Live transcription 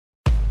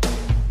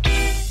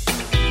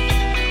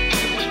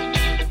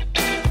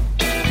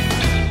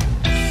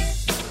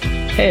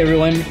Hey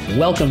everyone,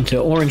 welcome to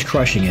Orange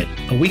Crushing It,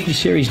 a weekly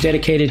series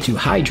dedicated to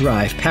high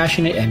drive,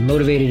 passionate, and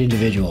motivated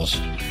individuals.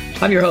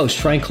 I'm your host,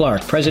 Frank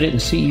Clark, President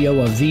and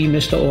CEO of The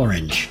Mr.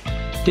 Orange.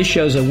 This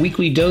show is a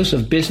weekly dose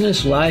of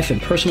business, life,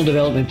 and personal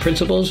development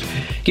principles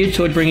geared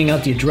toward bringing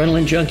out the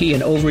adrenaline junkie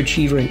and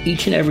overachiever in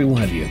each and every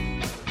one of you.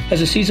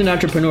 As a seasoned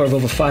entrepreneur of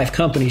over 5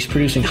 companies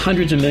producing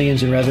hundreds of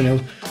millions in revenue,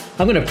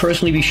 I'm going to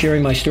personally be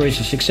sharing my stories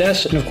of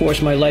success and, of course,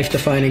 my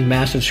life-defining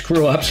massive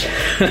screw-ups,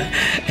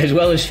 as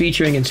well as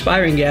featuring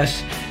inspiring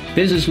guests,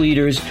 business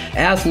leaders,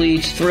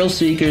 athletes, thrill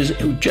seekers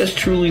who just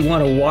truly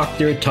want to walk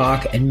their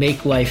talk and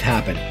make life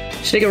happen.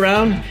 Stick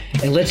around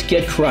and let's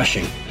get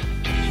crushing.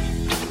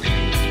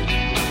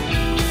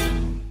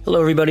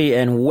 Hello, everybody,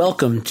 and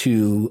welcome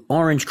to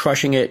Orange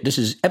Crushing It. This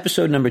is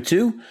episode number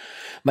 2.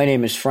 My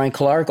name is Frank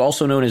Clark,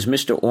 also known as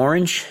Mr.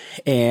 Orange,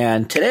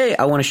 and today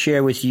I want to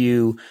share with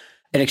you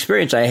an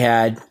experience I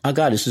had. Oh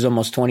God, this is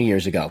almost 20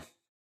 years ago.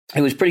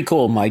 It was pretty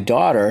cool. My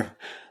daughter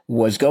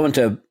was going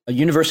to a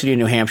university in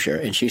New Hampshire,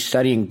 and she's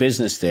studying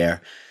business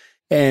there.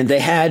 And they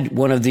had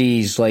one of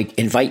these, like,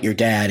 invite your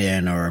dad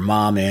in or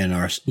mom in,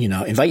 or,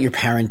 invite your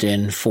parent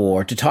in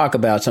to talk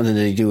about something that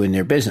they do in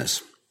their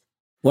business.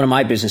 One of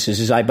my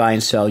businesses is I buy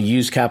and sell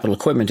used capital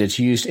equipment that's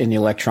used in the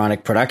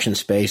electronic production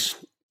space,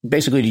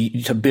 basically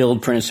to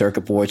build printed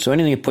circuit boards. So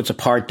anything that puts a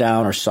part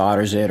down or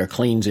solders it or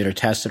cleans it or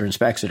tests it or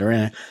inspects it or in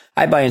it,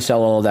 I buy and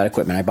sell all of that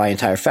equipment. I buy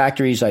entire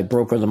factories. I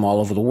broker them all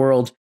over the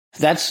world.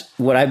 That's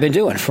what I've been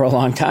doing for a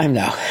long time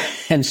now.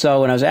 And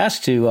so when I was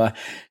asked to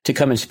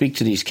come and speak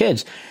to these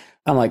kids,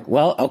 I'm like,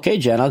 well, okay,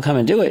 Jen, I'll come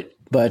and do it.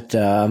 But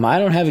I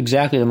don't have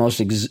exactly the most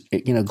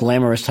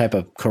glamorous type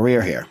of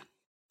career here.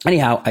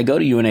 Anyhow, I go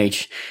to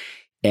UNH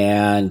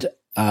and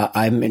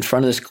I'm in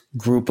front of this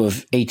group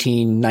of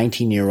 18,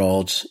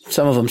 19-year-olds,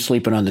 some of them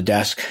sleeping on the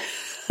desk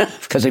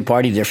because they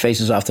partied their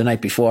faces off the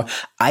night before.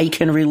 I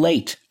can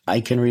relate.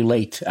 I've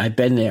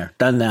been there,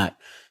 done that.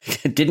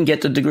 Didn't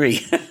get the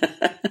degree.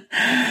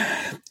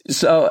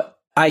 So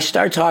I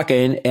start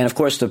talking, and of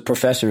course the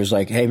professor is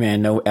like, hey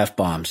man, no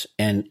F-bombs.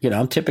 And,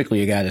 I'm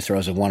typically a guy that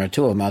throws one or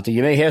two of them out there.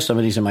 You may hear some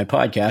of these in my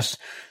podcast.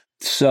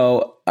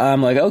 So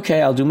I'm like,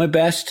 okay, I'll do my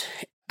best.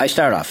 I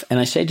start off, and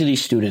I say to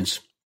these students,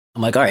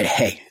 I'm like, all right,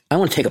 hey, I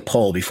want to take a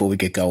poll before we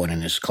get going in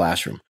this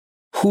classroom.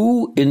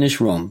 Who in this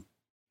room,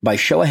 by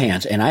show of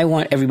hands, and I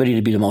want everybody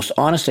to be the most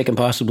honest they can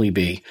possibly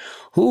be,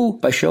 who,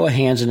 by show of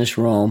hands in this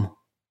room,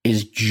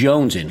 is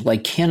jonesing,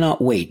 like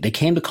cannot wait. They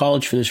came to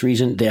college for this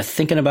reason. They're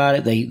thinking about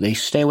it. They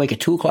stay awake at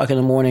 2 o'clock in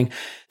the morning.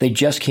 They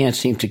just can't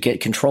seem to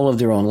get control of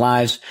their own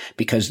lives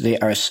because they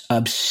are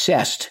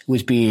obsessed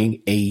with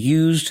being a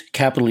used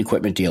capital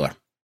equipment dealer.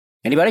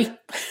 Anybody?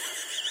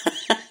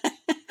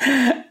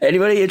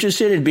 Anybody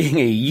interested in being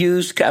a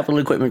used capital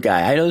equipment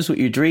guy? I know this is what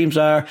your dreams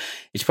are.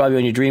 It's probably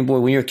on your dream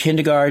board. When you're in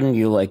kindergarten,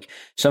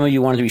 some of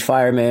you wanted to be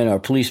firemen or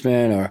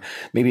policemen or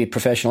maybe a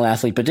professional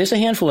athlete, but there's a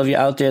handful of you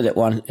out there that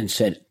want and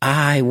said,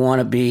 I want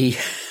to be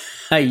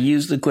a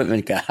used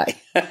equipment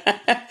guy.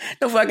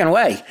 No fucking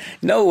way.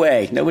 No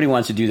way. Nobody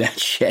wants to do that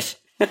shit.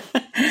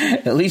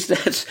 At least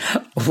that's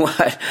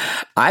what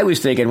I was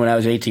thinking when I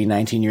was 18,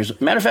 19 years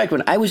old. Matter of fact,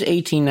 when I was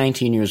 18,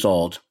 19 years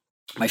old,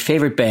 my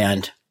favorite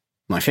band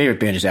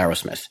is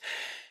Aerosmith.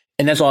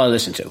 And that's all I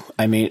listen to.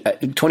 I mean,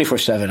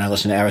 24/7, I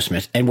listen to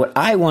Aerosmith. And what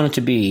I wanted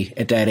to be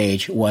at that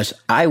age was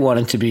I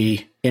wanted to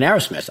be in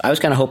Aerosmith. I was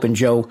kind of hoping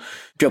Joe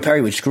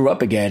Perry would screw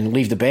up again,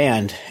 leave the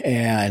band.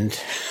 And,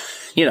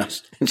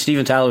 and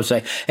Steven Tyler would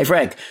say, hey,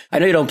 Frank, I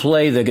know you don't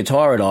play the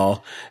guitar at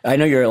all. I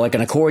know you're like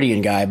an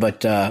accordion guy,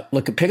 but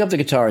look, pick up the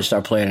guitar and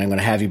start playing. And I'm going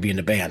to have you be in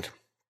the band.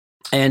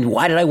 And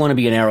why did I want to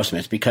be in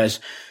Aerosmith? Because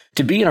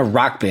to be in a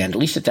rock band, at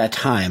least at that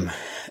time,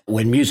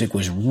 when music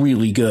was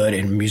really good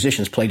and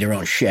musicians played their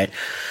own shit.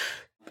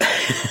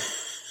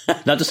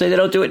 Not to say they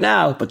don't do it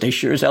now, but they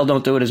sure as hell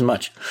don't do it as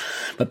much.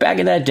 But back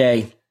in that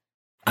day,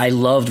 I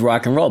loved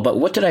rock and roll. But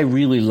what did I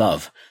really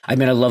love? I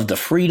mean, I loved the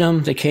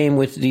freedom that came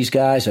with these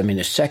guys. I mean,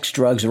 the sex,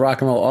 drugs, the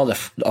rock and roll,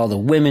 all the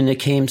women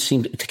that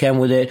seemed to come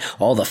with it,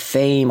 all the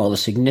fame, all the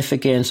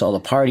significance, all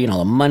the partying, all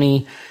the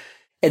money.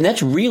 And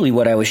that's really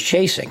what I was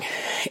chasing.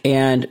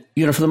 And,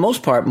 for the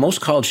most part,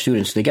 most college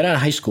students, they get out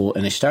of high school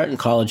and they start in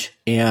college,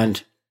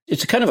 and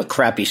it's a kind of a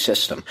crappy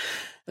system.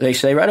 They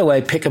say right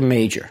away, pick a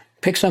major.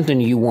 Pick something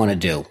you want to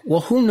do.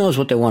 Well, who knows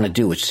what they want to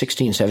do at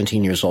 16,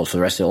 17 years old for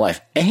the rest of their life?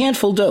 A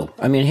handful do.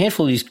 I mean, a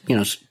handful of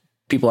these,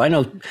 people, I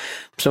know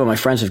some of my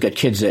friends have got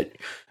kids that,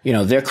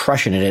 they're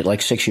crushing it at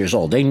like 6 years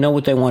old. They know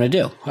what they want to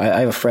do.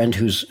 I have a friend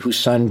whose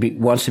son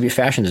wants to be a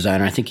fashion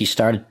designer. I think he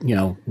started,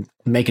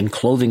 making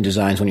clothing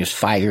designs when he was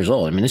 5 years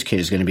old. I mean, this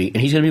kid is going to be, and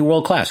he's going to be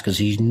world class because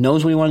he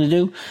knows what he wanted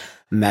to do.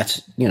 And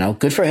that's,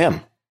 good for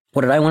him.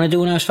 What did I want to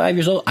do when I was 5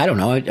 years old? I don't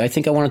know. I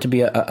think I wanted to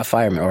be a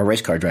fireman or a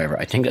race car driver.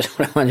 I think that's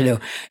what I wanted to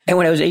do. And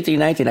when I was 18,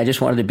 19, I just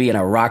wanted to be in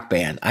a rock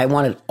band. I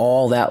wanted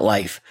all that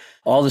life,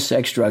 all the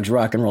sex, drugs,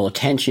 rock and roll,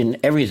 attention,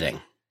 everything.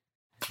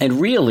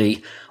 And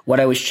really, what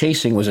I was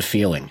chasing was a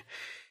feeling.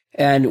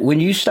 And when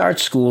you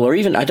start school, or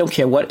even, I don't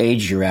care what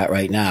age you're at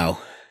right now,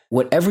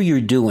 whatever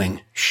you're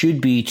doing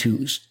should be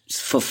to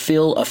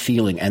fulfill a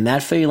feeling. And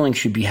that feeling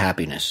should be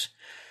happiness.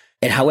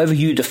 And however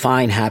you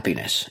define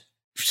happiness,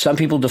 some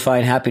people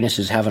define happiness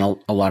as having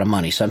a lot of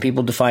money. Some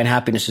people define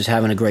happiness as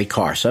having a great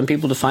car. Some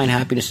people define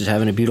happiness as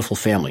having a beautiful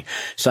family.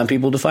 Some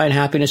people define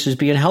happiness as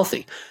being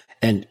healthy.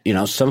 And,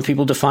 some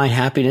people define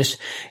happiness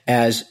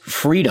as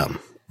freedom.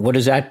 What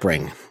does that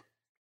bring?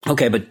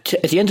 Okay, but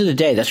at the end of the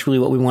day, that's really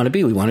what we want to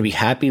be. We want to be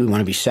happy. We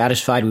want to be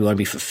satisfied. We want to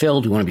be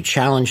fulfilled. We want to be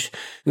challenged.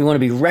 We want to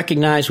be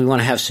recognized. We want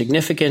to have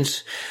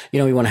significance.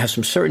 We want to have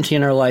some certainty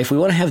in our life. We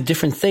want to have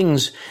different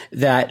things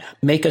that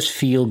make us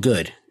feel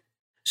good.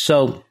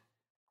 So,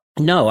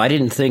 no, I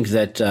didn't think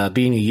that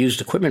being a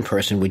used equipment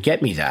person would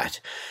get me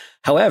that.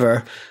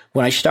 However,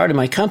 when I started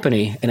my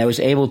company and I was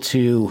able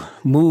to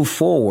move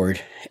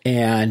forward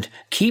and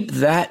keep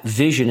that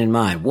vision in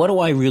mind, what do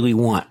I really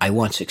want? I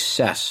want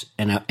success.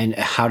 And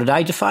how did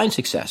I define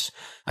success?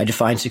 I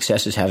define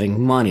success as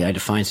having money. I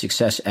define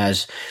success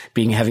as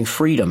having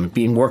freedom,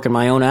 working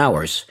my own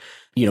hours,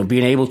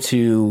 being able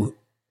to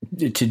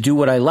do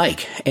what I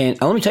like. And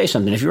let me tell you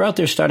something. If you're out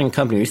there starting a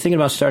company, you're thinking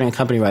about starting a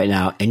company right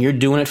now and you're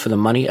doing it for the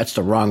money, that's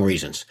the wrong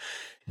reasons.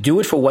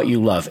 Do it for what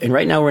you love. And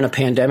right now we're in a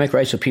pandemic,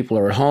 right? So people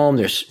are at home.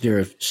 They're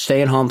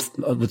staying home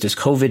with this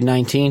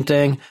COVID-19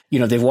 thing.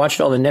 They've watched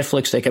all the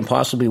Netflix they can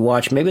possibly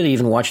watch. Maybe they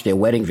even watched their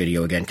wedding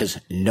video again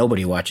because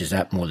nobody watches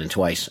that more than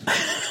twice.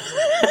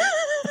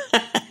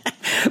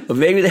 But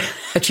maybe they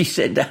actually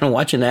sit down and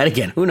watching that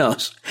again. Who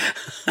knows?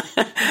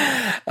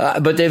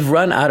 But they've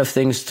run out of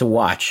things to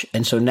watch.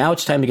 And so now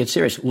it's time to get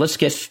serious. Let's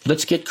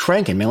get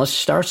cranking, man. Let's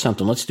start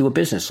something. Let's do a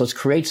business. Let's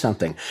create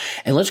something.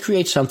 And let's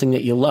create something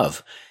that you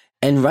love.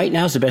 And right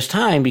now is the best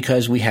time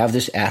because we have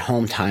this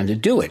at-home time to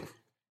do it.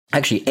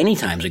 Actually, any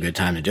time's a good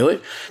time to do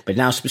it. But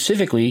now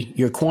specifically,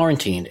 you're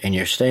quarantined and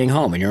you're staying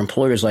home and your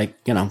employer's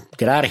like, get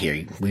out of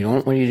here. We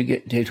don't want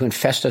you to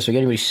infest us or get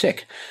anybody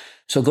sick.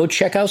 So go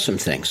check out some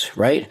things,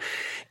 right?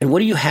 And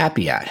what are you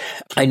happy at?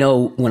 I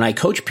know when I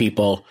coach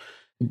people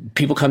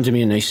come to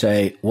me and they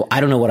say, well, I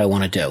don't know what I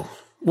want to do.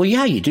 Well,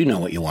 yeah, you do know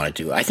what you want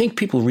to do. I think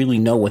people really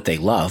know what they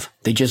love.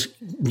 They just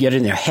get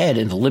in their head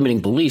in the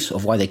limiting beliefs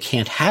of why they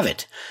can't have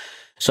it.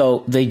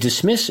 So they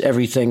dismiss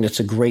everything that's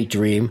a great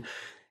dream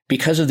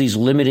because of these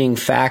limiting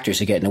factors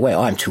that get in the way.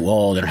 Oh, I'm too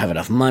old. I don't have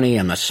enough money.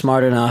 I'm not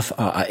smart enough.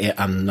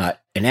 I'm not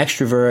an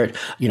extrovert.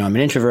 I'm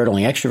an introvert.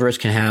 Only extroverts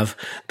can have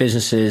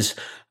businesses.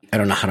 I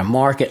don't know how to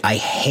market. I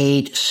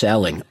hate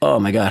selling. Oh,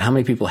 my God. How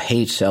many people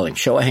hate selling?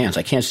 Show of hands.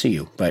 I can't see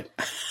you, but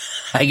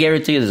I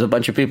guarantee you there's a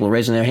bunch of people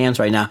raising their hands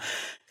right now.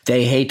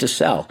 They hate to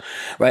sell,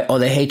 right? Or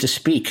they hate to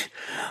speak,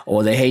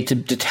 or they hate to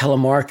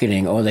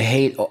telemarketing, or they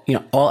hate,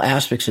 all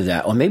aspects of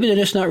that. Or maybe they're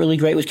just not really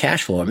great with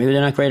cash flow, or maybe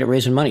they're not great at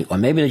raising money, or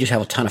maybe they just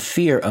have a ton of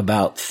fear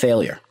about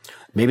failure.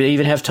 Maybe they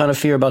even have a ton of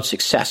fear about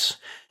success,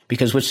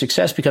 because with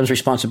success becomes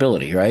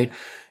responsibility, right?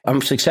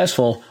 I'm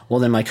successful. Well,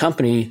 then my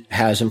company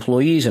has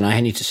employees and I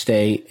need to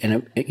stay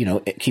and,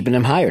 keeping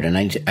them hired. And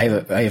I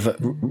have a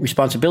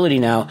responsibility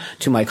now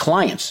to my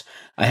clients.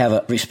 I have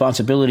a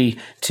responsibility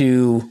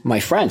to my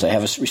friends. I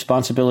have a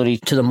responsibility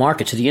to the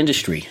market, to the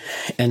industry.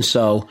 And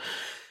so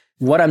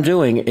what I'm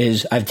doing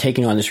is I've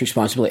taken on this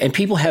responsibility. And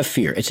people have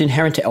fear. It's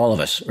inherent to all of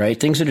us, right?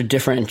 Things that are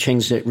different and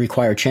things that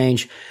require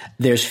change,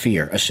 there's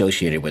fear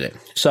associated with it.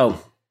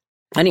 So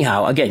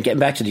anyhow, again, getting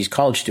back to these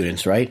college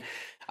students, right?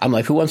 I'm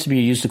like, who wants to be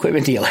a used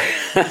equipment dealer?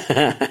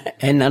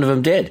 And none of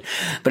them did.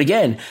 But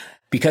again,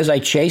 because I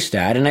chased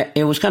that, and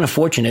it was kind of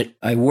fortunate.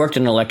 I worked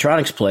in an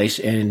electronics place,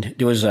 and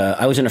I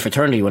was in a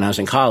fraternity when I was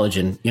in college,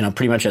 and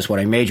pretty much that's what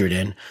I majored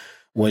in,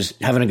 was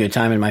having a good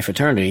time in my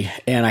fraternity.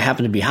 And I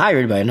happened to be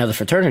hired by another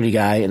fraternity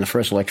guy in the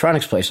first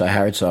electronics place I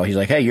hired. So he's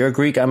like, hey, you're a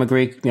Greek, I'm a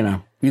Greek,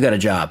 you got a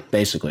job,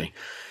 basically.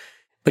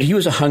 But he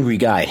was a hungry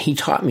guy. He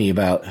taught me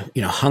about,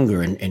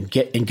 hunger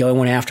and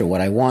going after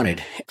what I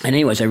wanted. And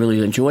anyways, I really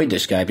enjoyed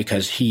this guy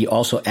because he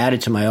also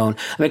added to my own.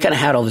 I kind of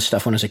had all this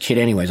stuff when I was a kid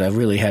anyways. I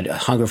really had a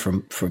hunger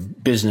for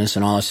business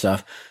and all that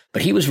stuff.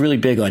 But he was really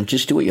big on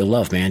just do what you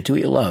love, man. Do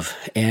what you love.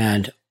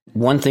 And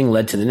one thing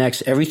led to the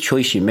next. Every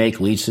choice you make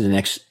leads to the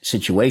next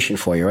situation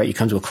for you, right? You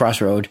come to a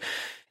crossroad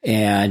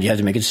and you have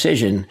to make a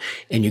decision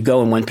and you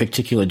go in one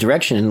particular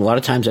direction. And a lot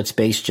of times that's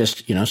based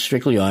just,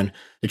 strictly on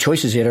the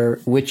choices that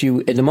are with you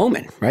in the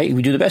moment, right?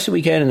 We do the best that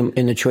we can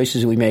in the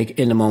choices that we make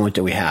in the moment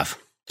that we have.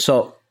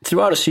 So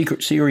throughout a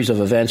series of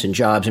events and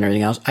jobs and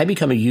everything else, I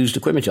become a used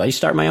equipment dealer. I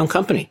started my own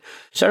company.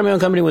 Started my own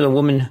company with a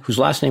woman whose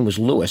last name was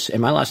Lewis,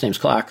 and my last name's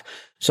Clark.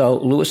 So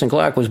Lewis and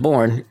Clark was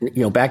born,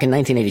 back in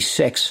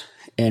 1986.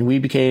 And we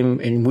became,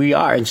 and we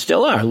are, and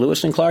still are,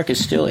 Lewis and Clark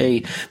is still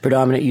a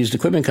predominant used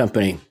equipment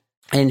company.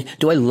 And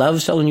do I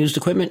love selling used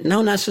equipment?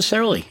 No, not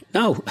necessarily.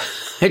 No,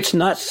 it's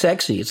not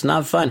sexy. It's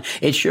not fun.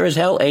 It sure as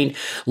hell ain't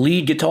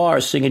lead guitar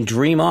singing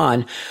Dream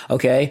On,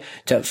 okay,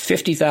 to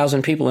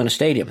 50,000 people in a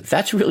stadium.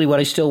 That's really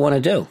what I still want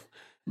to do.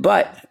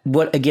 But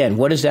what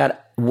does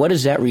that what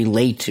does that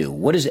relate to?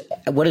 What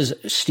is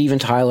Steven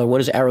Tyler?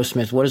 What is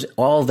Aerosmith? What is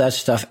all of that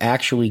stuff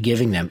actually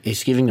giving them?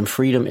 It's giving them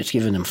freedom. It's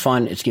giving them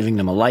fun. It's giving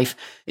them a life.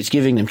 It's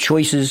giving them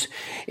choices.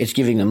 It's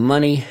giving them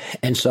money.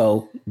 And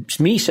so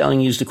me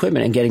selling used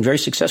equipment and getting very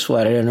successful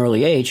at it at an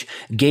early age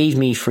gave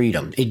me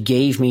freedom. It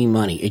gave me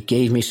money. It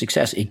gave me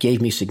success. It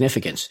gave me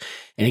significance.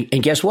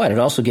 And guess what? It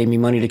also gave me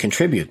money to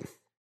contribute.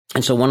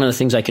 And so one of the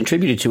things I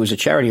contributed to was a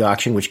charity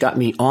auction, which got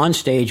me on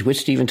stage with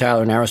Steven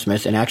Tyler and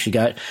Aerosmith, and actually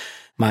got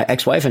my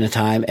ex-wife at the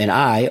time and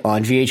I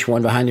on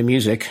VH1 Behind the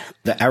Music,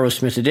 the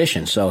Aerosmith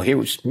edition. So here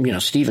was,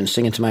 Steven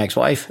singing to my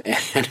ex-wife,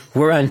 and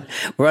we're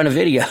on a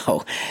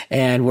video,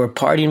 and we're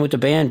partying with the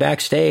band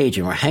backstage,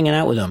 and we're hanging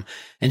out with them.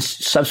 And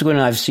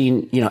subsequently, I've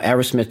seen,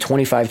 Aerosmith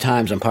 25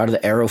 times. I'm part of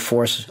the Aero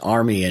Force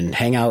Army and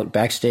hang out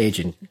backstage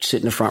and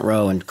sit in the front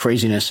row and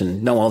craziness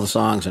and know all the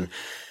songs. And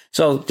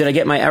so did I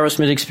get my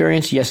Aerosmith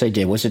experience? Yes, I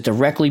did. Was it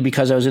directly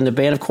because I was in the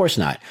band? Of course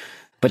not.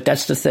 But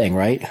that's the thing,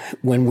 right?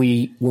 When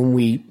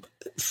we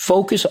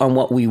focus on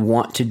what we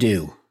want to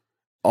do,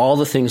 all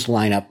the things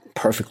line up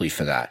perfectly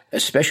for that,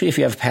 especially if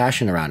you have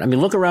passion around. I mean,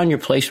 look around your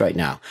place right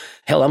now.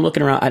 Hell, I'm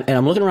looking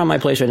around my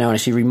place right now, and I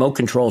see remote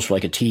controls for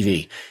like a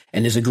TV,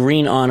 and there's a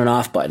green on and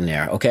off button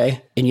there,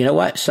 okay? And you know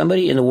what?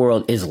 Somebody in the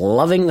world is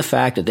loving the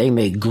fact that they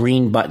make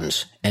green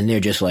buttons, and they're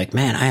just like,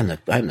 man,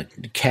 I'm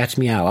the cat's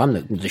meow. I'm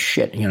the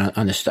shit,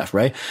 on this stuff,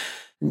 right?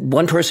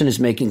 One person is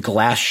making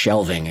glass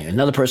shelving.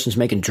 Another person's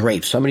making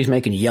drapes. Somebody's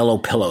making yellow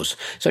pillows.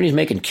 Somebody's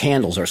making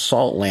candles or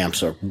salt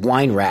lamps or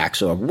wine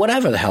racks or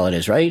whatever the hell it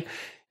is, right?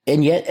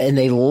 And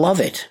they love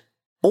it,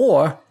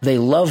 or they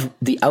love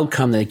the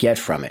outcome they get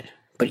from it.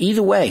 But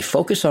either way,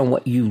 focus on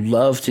what you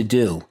love to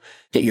do,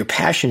 that you're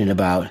passionate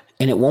about,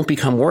 and it won't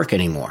become work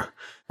anymore,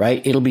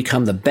 right? It'll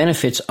become the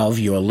benefits of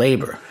your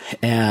labor.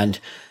 And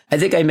I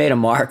think I made a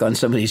mark on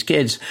some of these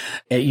kids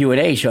at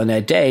UNH on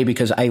that day,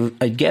 because I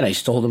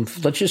told them,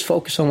 let's just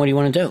focus on what you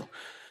want to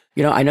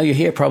do. I know you're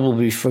here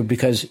probably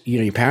because,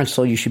 your parents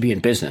told you should be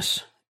in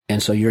business,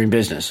 and so you're in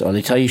business, or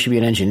they tell you should be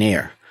an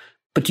engineer.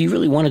 But do you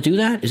really want to do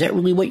that? Is that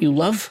really what you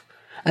love?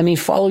 I mean,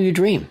 follow your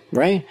dream,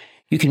 right?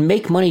 You can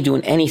make money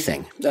doing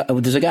anything.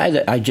 There's a guy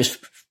that I just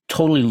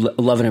totally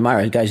love and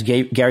admire. The guy's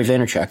Gary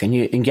Vaynerchuk.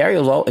 And Gary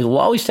will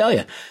always tell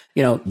you,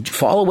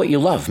 follow what you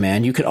love,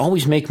 man. You can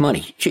always make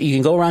money. You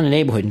can go around the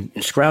neighborhood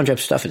and scrounge up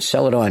stuff and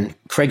sell it on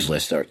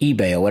Craigslist or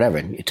eBay or whatever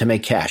to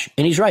make cash.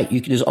 And he's right.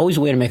 There's always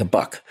a way to make a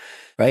buck,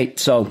 right?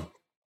 So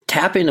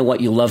tap into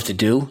what you love to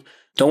do.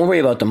 Don't worry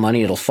about the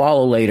money. It'll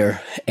follow later.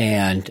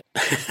 And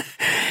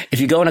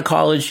if you go into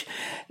college,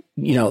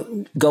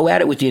 go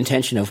at it with the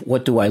intention of,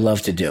 what do I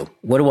love to do?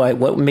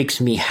 What makes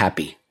me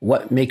happy?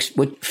 What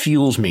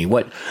fuels me?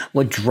 What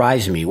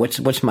drives me?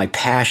 What's my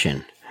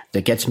passion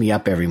that gets me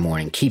up every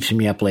morning, keeps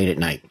me up late at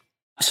night?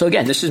 So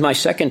again, this is my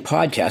second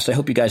podcast. I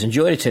hope you guys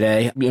enjoyed it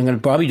today. I'm going to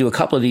probably do a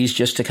couple of these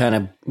just to kind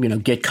of,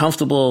 get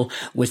comfortable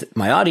with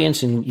my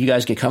audience, and you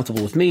guys get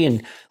comfortable with me,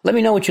 and let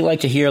me know what you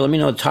like to hear. Let me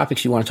know the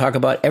topics you want to talk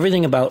about.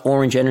 Everything about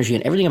Orange Energy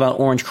and everything about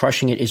Orange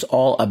Crushing It is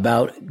all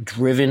about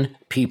driven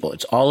people.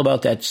 It's all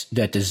about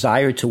that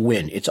desire to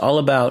win. It's all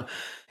about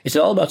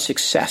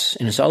success,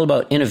 and it's all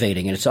about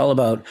innovating, and it's all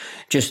about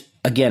just,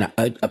 again,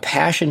 a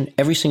passion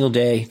every single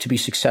day to be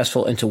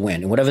successful and to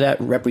win. And whatever that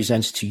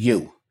represents to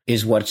you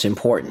is what's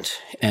important.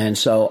 And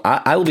so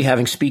I will be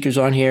having speakers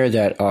on here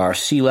that are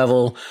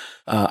C-level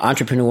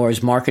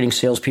entrepreneurs, marketing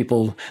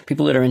salespeople,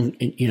 people that are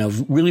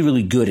really,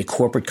 really good at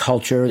corporate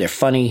culture. They're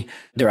funny,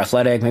 they're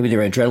athletic, maybe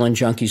they're adrenaline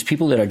junkies,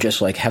 people that are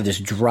just like have this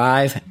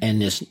drive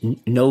and this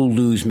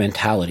no-lose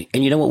mentality.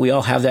 And you know what? We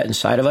all have that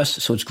inside of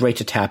us. So it's great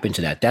to tap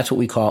into that. That's what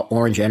we call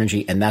Orange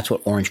Energy, and that's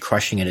what Orange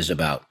Crushing It is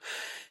about.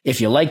 If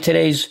you like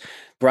today's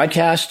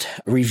broadcast,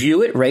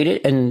 review it, rate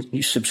it, and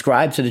you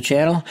subscribe to the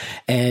channel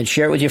and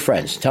share it with your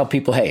friends. Tell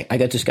people, hey, I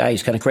got this guy.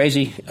 He's kind of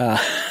crazy.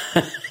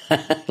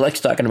 Likes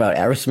talking about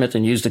Aerosmith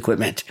and used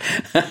equipment.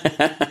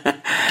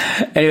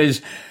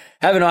 Anyways,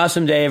 have an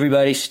awesome day,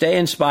 everybody. Stay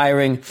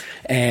inspiring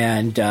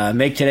and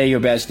make today your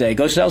best day.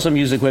 Go sell some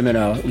used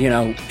equipment.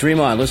 Dream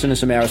on. Listen to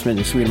some Aerosmith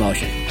and Sweet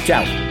Emotion.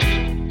 Ciao.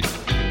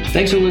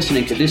 Thanks for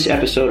listening to this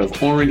episode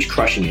of Orange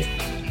Crushing It.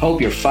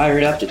 Hope you're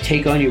fired up to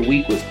take on your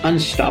week with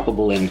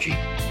unstoppable energy.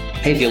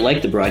 Hey, if you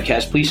like the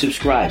broadcast, please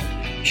subscribe,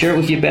 share it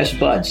with your best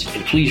buds,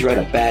 and please write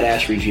a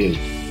badass review.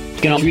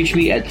 You can also reach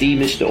me at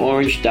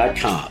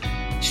themrorange.com.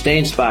 Stay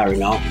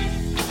inspiring, y'all.